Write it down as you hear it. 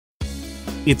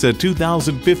It's a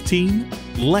 2015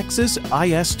 Lexus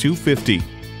IS 250.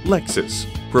 Lexus,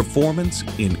 performance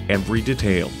in every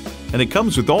detail. And it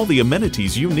comes with all the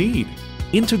amenities you need.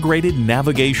 Integrated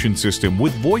navigation system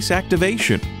with voice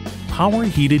activation, power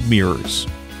heated mirrors,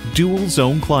 dual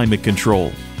zone climate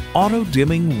control, auto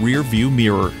dimming rear view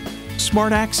mirror,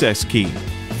 smart access key,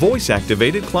 voice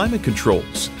activated climate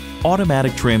controls,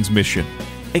 automatic transmission,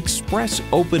 express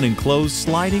open and close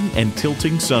sliding and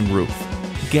tilting sunroof,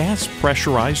 gas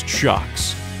pressurized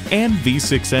shocks, and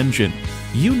V6 engine.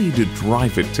 You need to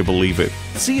drive it to believe it.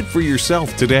 See it for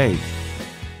yourself today.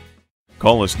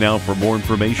 Call us now for more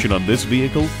information on this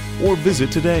vehicle or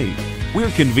visit today.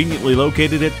 We're conveniently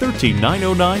located at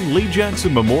 13909 Lee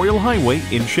Jackson Memorial Highway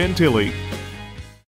in Chantilly.